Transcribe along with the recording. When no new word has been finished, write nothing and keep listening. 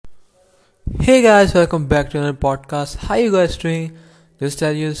Hey guys, welcome back to another podcast. How you guys doing? Just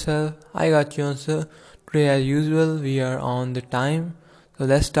tell yourself, I got you answer. Today as usual, we are on the time. So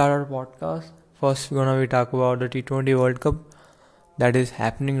let's start our podcast. First we're gonna be talk about the T20 World Cup that is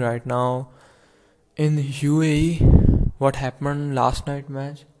happening right now in UAE. What happened last night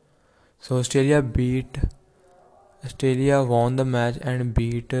match? So Australia won the match and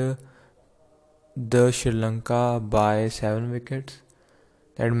beat the Sri Lanka by 7 wickets.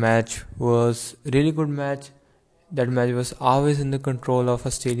 That match was really good match. That match was always in the control of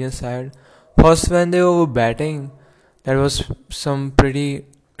Australian side. First, when they were batting, that was some pretty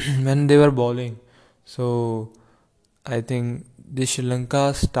when they were bowling. So I think the Sri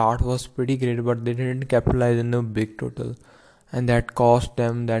Lanka start was pretty great, but they didn't capitalize in the big total, and that cost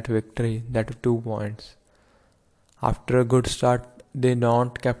them that victory, that 2 points. After a good start, they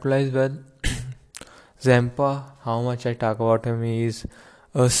don't capitalize well. Zampa, how much I talk about him, he is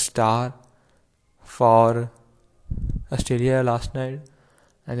a star for Australia last night.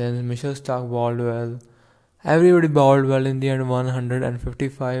 And then Mitchell Stark bowled well. Everybody bowled well in the end.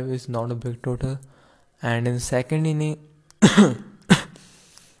 155 is not a big total. And in second inning, and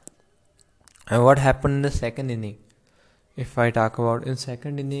what happened in the second inning? If I talk about in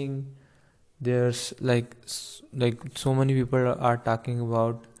second inning, there's like so many people are talking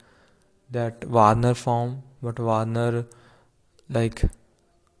about that Warner form, but Warner, like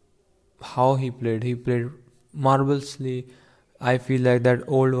how he played marvelously. I feel like that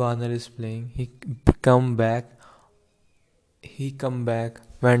old Warner is playing. Come back he come back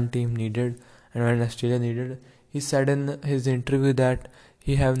when team needed and when Australia needed. He said in his interview that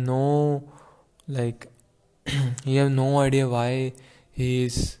he have no like he have no idea why he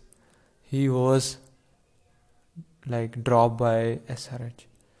was like dropped by SRH.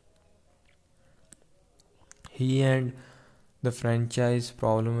 He and the franchise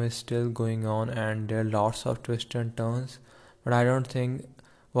problem is still going on and there are lots of twists and turns. But I don't think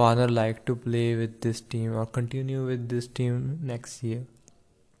Warner like to play with this team or continue with this team next year.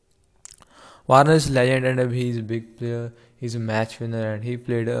 Warner is legend and he is a big player. He's a match winner and he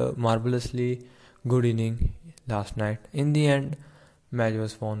played a marvelously good inning last night. In the end, match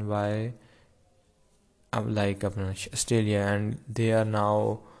was won by Australia and they are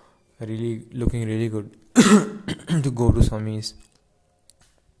now really looking really good to go to semis.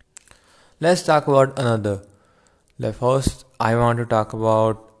 Let's talk about another. First, I want to talk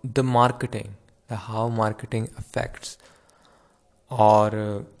about the marketing, how marketing affects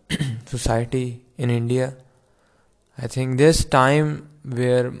our society in India. I think this time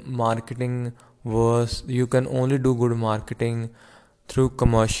where marketing was you can only do good marketing through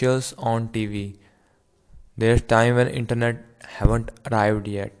commercials on TV. There's time when internet haven't arrived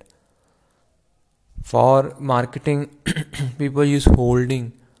yet. For marketing, people use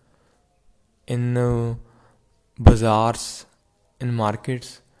holding in bazaars, in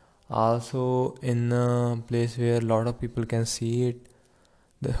markets, also in a place where a lot of people can see it.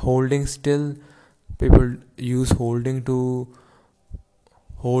 The holding still people use holding to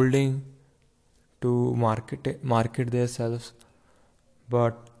market themselves,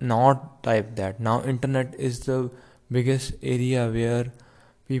 but not type that. Now internet is the biggest area where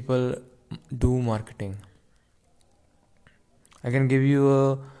people do marketing. I can give you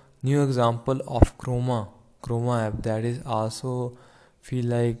a new example of Chroma app that is also feel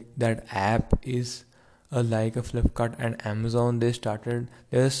like that app is like a Flipkart and Amazon. They started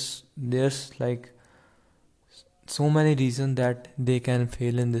there's like so many reasons that they can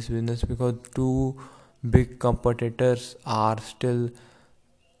fail in this business because two big competitors are still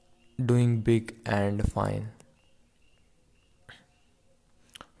doing big and fine.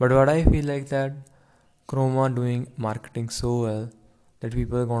 But what I feel like that Chroma doing marketing so well that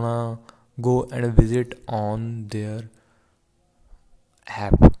people are gonna go and visit on their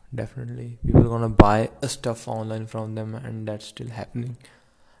app. Definitely people are gonna buy stuff online from them and that's still happening.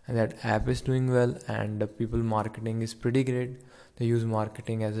 And that app is doing well and the people marketing is pretty great. They use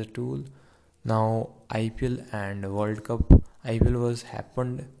marketing as a tool. Now IPL and World Cup. IPL was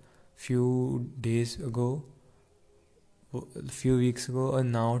happened few days ago, a few weeks ago,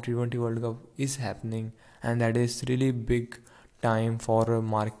 and now T20 World Cup is happening, and that is really big time for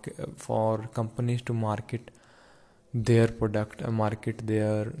for companies to market their product and market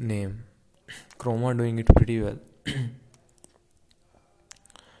their name. Chroma doing it pretty well.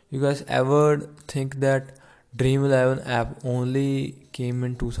 You guys ever think that Dream 11 app only came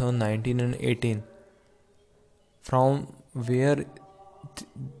in 2019 and 18? From where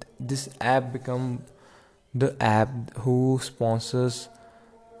this app become the app who sponsors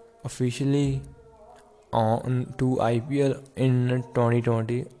officially on to IPL in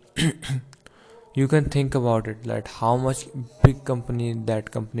 2020? you can think about it, like how much big company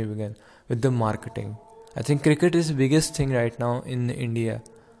that company began with the marketing. I think cricket is the biggest thing right now in India.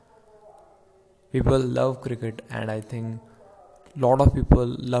 People love cricket, and I think lot of people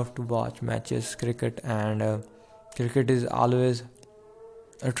love to watch matches cricket, and cricket is always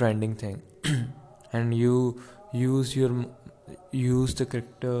a trending thing. And you use your use the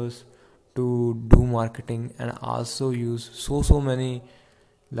cricketers to do marketing, and also use so many,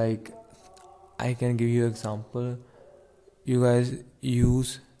 like I can give you example. You guys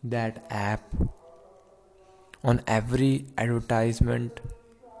use that app on every advertisement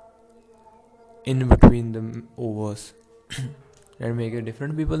in between the overs. That make it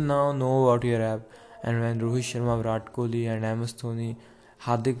different. People now know about your app. And when Rohit Sharma, Virat Kohli, and MS Dhoni,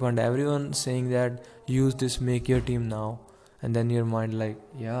 Hardik Pandya, everyone saying that use this, make your team now, and then your mind like,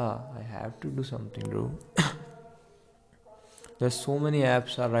 yeah, I have to do something, bro. There's so many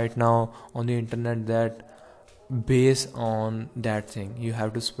apps are right now on the internet that base on that thing. You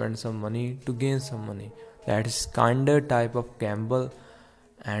have to spend some money to gain some money. That is kinda type of gamble.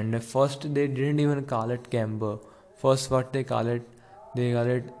 And first they didn't even call it gamble. First what they call it,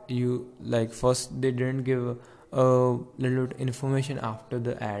 you like, first they didn't give a little bit information after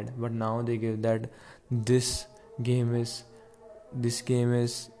the ad, but now they give that this game is this game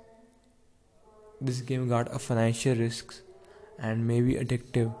is this game got a financial risks and maybe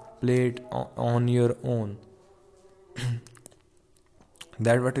addictive. Play it on your own.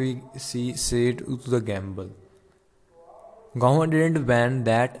 That what we see say to the gamble. Government didn't ban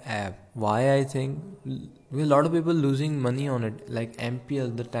that app. Why? I think a lot of people losing money on it, like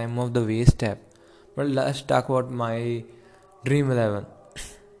MPL, the time of the waste app. But let's talk about my Dream 11.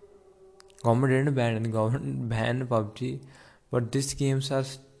 Government didn't ban it. Government banned PUBG, but these games are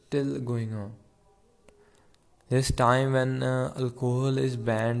still going on. There's time when alcohol is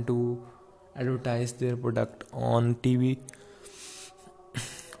banned to advertise their product on TV,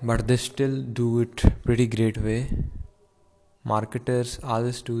 but they still do it pretty great way. Marketers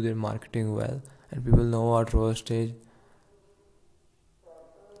always do their marketing well, and people know about raw stage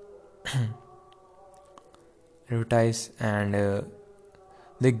advertise, and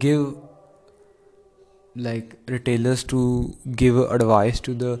they give, like, retailers to give advice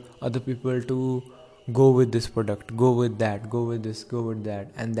to the other people to go with this product, go with that, go with this, go with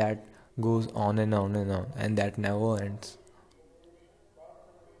that, and that goes on and on and on, and that never ends.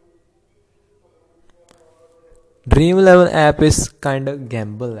 Dream 11 app is kind of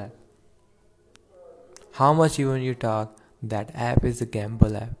gamble app. How much even you talk, that app is a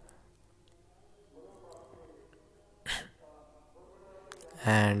gamble app.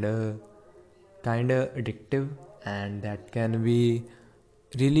 And kind of addictive, and that can be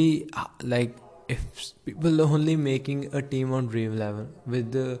really like, if people are only making a team on Dream 11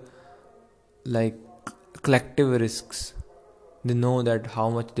 with the, like, collective risks, they know that how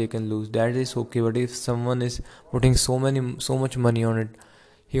much they can lose, that is okay. But if someone is putting so much money on it,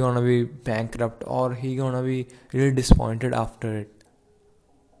 he gonna be bankrupt, or he gonna be really disappointed after it.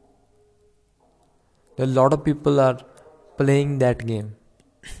 A lot of people are playing that game.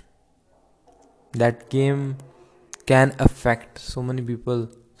 That game can affect so many people,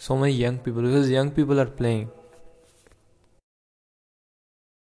 so many young people, because young people are playing.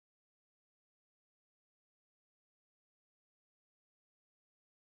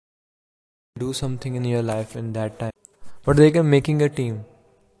 Do something in your life in that time, but they can making a team,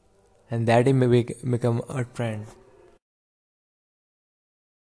 and that it may become a trend.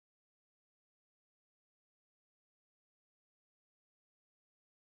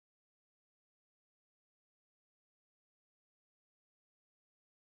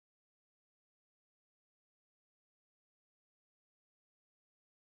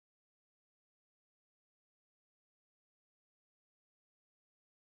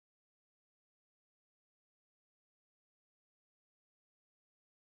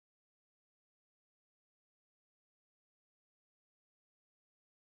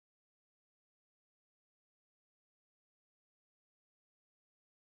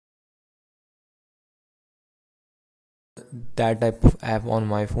 That type of app on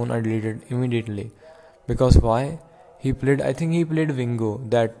my phone, I deleted immediately. Because why? He played, I think he played Wingo,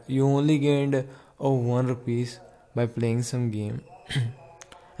 that you only gained one rupees by playing some game,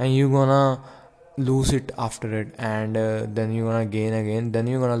 and you gonna lose it after it, and then you gonna gain again, then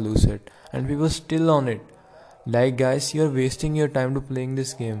you gonna lose it, and people still on it. Like, guys, you're wasting your time to playing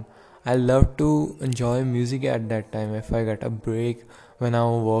this game. I love to enjoy music at that time if I get a break when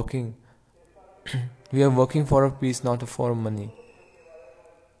I'm working. We are working for a peace, not for money.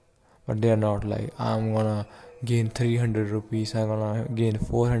 But they are not, like, I'm gonna gain 300 rupees, I'm gonna gain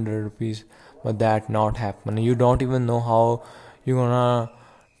 400 rupees, but that not happen. You don't even know how you gonna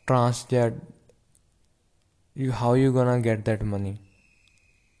translate how you gonna get that money.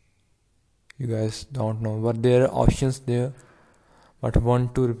 You guys don't know, but there are options there. But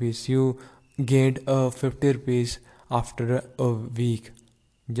 1 2 rupees, you gained 50 rupees after a week.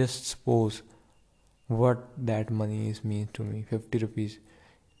 Just suppose what that money is means to me. 50 rupees,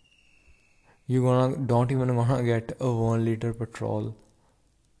 you gonna don't even gonna get a 1 liter petrol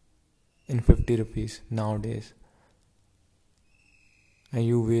in 50 rupees nowadays. And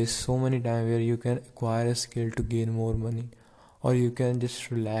you waste so many time where you can acquire a skill to gain more money, or you can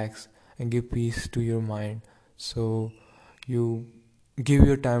just relax and give peace to your mind. So you give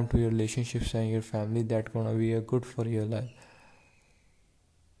your time to your relationships and your family, that gonna be a good for your life.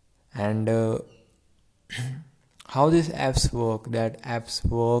 And how these apps work, that apps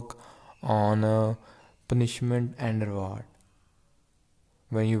work on punishment and reward.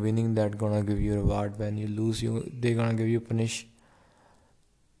 When you winning, that gonna give you reward. When you lose, they gonna give you punish.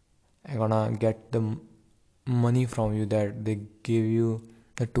 I gonna get the money from you that they give you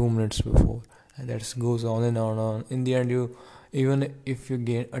the 2 minutes before, and that goes on and on and on. In the end, you, even if you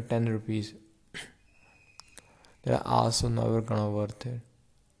gain a 10 rupees, they're also never gonna worth it.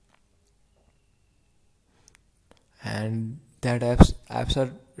 And that apps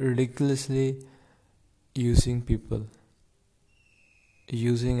are ridiculously using people,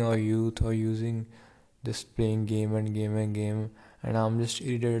 using our youth, or using just playing game and game and game. And I'm just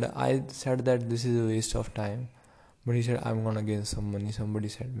irritated. I said that this is a waste of time, but he said I'm gonna gain some money. Somebody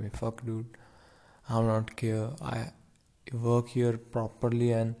said me, fuck dude, I'm not care. I work here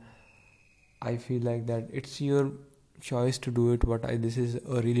properly, and I feel like that it's your choice to do it, but this is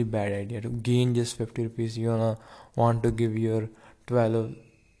a really bad idea to gain just 50 rupees. You wanna want to give your 12,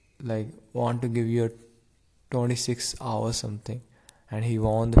 like want to give your 26 hours something, and he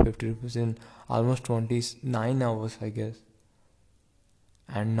won the 50 rupees in almost 29 hours, I guess,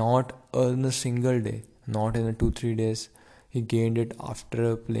 and not in a single day, not in a 2 3 days. He gained it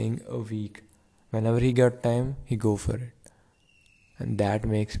after playing a week. Whenever he got time, he go for it, and that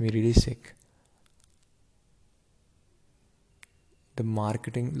makes me really sick. The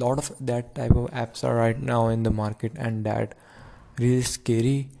marketing, lot of that type of apps are right now in the market, and that really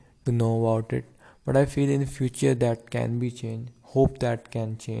scary to know about it. But I feel in the future that can be changed. Hope that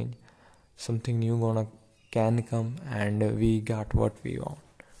can change. Something new gonna can come, and we got what we want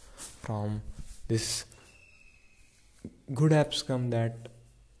from this. Good apps come that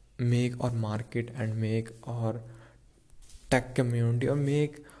make our market and make our tech community, or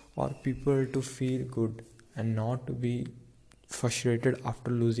make our people to feel good and not to be frustrated after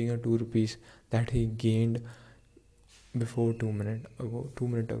losing a 2 rupees that he gained before 2 minutes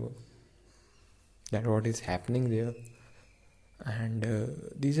ago. That what is happening there. And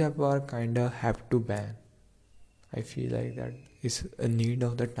these apps are kinda have to ban. I feel like that is a need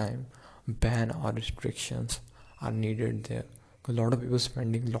of the time. Ban or restrictions are needed there, because a lot of people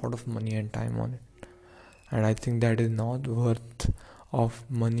spending a lot of money and time on it, and I think that is not worth of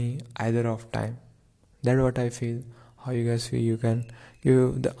money, either of time. That's what I feel. How you guys feel, you can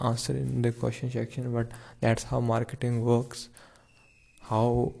give the answer in the question section. But that's how marketing works.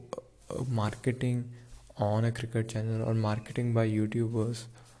 How marketing on a cricket channel, or marketing by YouTubers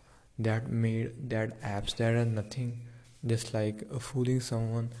that made that apps that are nothing, just like fooling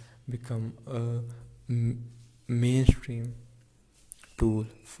someone, become a mainstream tool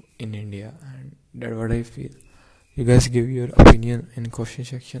in India. And that's what I feel. You guys give your opinion in question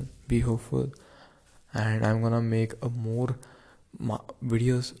section. Be hopeful, and I'm gonna make a more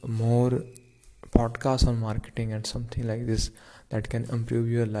videos, more podcasts on marketing and something like this that can improve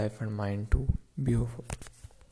your life and mind too. Be hopeful.